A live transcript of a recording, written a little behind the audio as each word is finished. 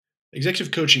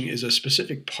Executive coaching is a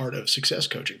specific part of success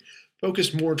coaching,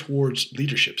 focused more towards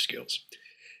leadership skills.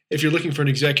 If you're looking for an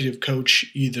executive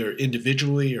coach, either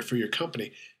individually or for your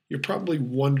company, you're probably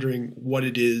wondering what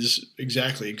it is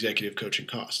exactly executive coaching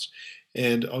costs.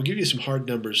 And I'll give you some hard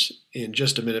numbers in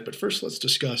just a minute, but first let's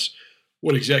discuss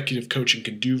what executive coaching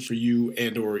can do for you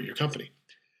and or your company,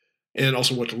 and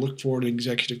also what to look for in an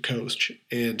executive coach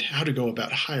and how to go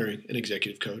about hiring an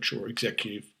executive coach or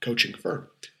executive coaching firm.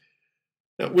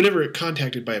 Now, whenever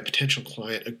contacted by a potential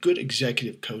client, a good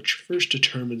executive coach first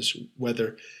determines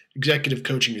whether executive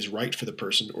coaching is right for the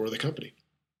person or the company.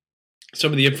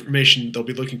 Some of the information they'll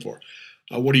be looking for: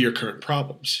 what are your current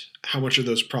problems? How much are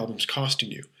those problems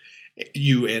costing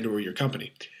you and or your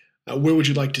company? Where would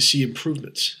you like to see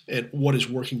improvements? And what is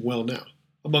working well now?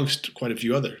 Amongst quite a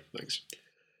few other things.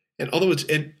 And although it's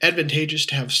advantageous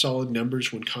to have solid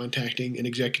numbers when contacting an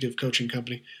executive coaching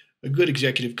company, a good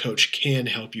executive coach can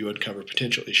help you uncover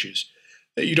potential issues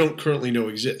that you don't currently know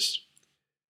exist.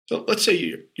 So let's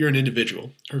say you're an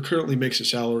individual who currently makes a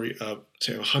salary of,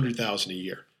 say, $100,000 a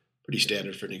year, pretty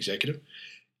standard for an executive.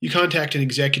 You contact an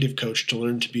executive coach to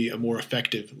learn to be a more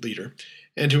effective leader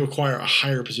and to acquire a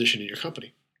higher position in your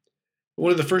company.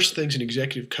 One of the first things an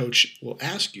executive coach will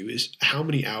ask you is how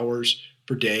many hours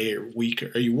per day or week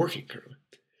are you working currently?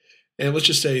 And let's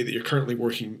just say that you're currently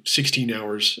working 16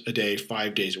 hours a day,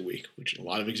 5 days a week, which a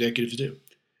lot of executives do.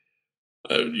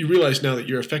 You realize now that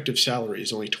your effective salary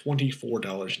is only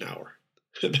 $24 an hour.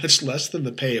 That's less than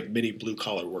the pay of many blue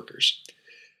collar workers.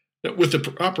 Now, with the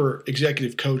proper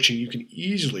executive coaching, you can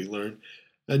easily learn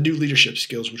new leadership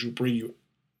skills, which will bring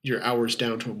your hours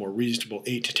down to a more reasonable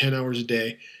 8 to 10 hours a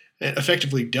day, and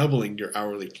effectively doubling your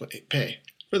hourly pay.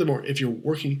 Furthermore, if you're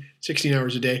working 16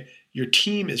 hours a day, your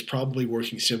team is probably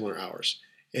working similar hours,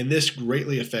 and this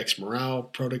greatly affects morale,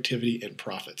 productivity, and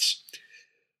profits.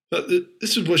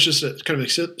 This was just a kind of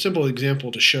a simple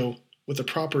example to show with the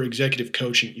proper executive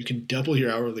coaching, you can double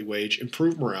your hourly wage,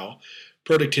 improve morale,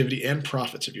 productivity, and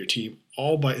profits of your team,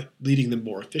 all by leading them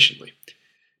more efficiently.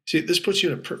 See, this puts you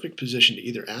in a perfect position to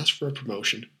either ask for a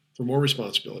promotion, for more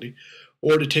responsibility,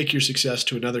 or to take your success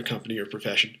to another company or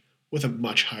profession with a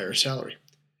much higher salary.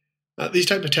 These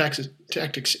type of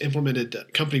tactics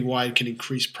implemented company-wide can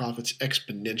increase profits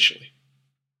exponentially.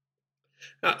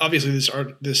 Obviously, this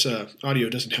audio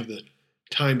doesn't have the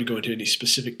time to go into any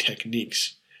specific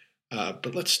techniques,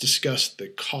 but let's discuss the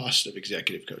cost of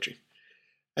executive coaching.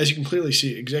 As you can clearly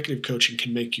see, executive coaching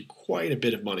can make you quite a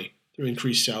bit of money through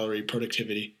increased salary,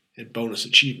 productivity, and bonus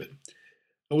achievement.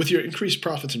 With your increased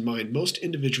profits in mind, most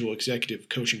individual executive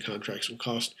coaching contracts will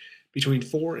cost between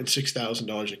 $4,000 and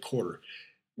 $6,000 a quarter,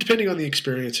 depending on the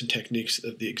experience and techniques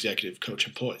that the executive coach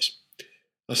employs.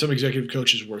 Some executive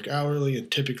coaches work hourly and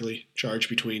typically charge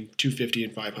between $250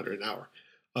 and $500 an hour.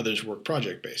 Others work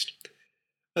project-based.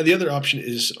 The other option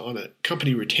is on a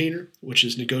company retainer, which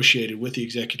is negotiated with the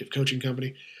executive coaching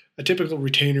company. A typical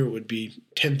retainer would be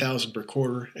 $10,000 per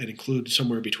quarter and include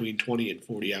somewhere between 20 and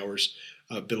 40 hours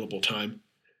of billable time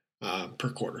per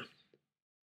quarter.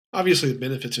 Obviously, the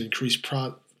benefits of increased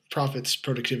profits,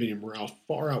 productivity, and morale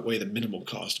far outweigh the minimal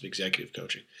cost of executive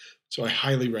coaching. So I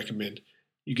highly recommend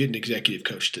you get an executive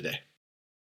coach today.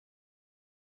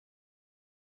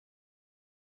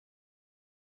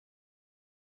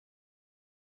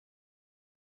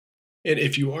 And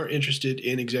if you are interested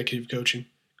in executive coaching,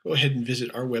 go ahead and visit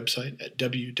our website at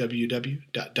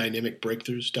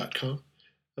www.dynamicbreakthroughs.com.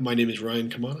 My name is Ryan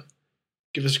Kamana.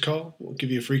 Give us a call. We'll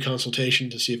give you a free consultation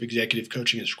to see if executive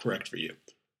coaching is correct for you.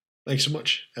 Thanks so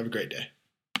much. Have a great day.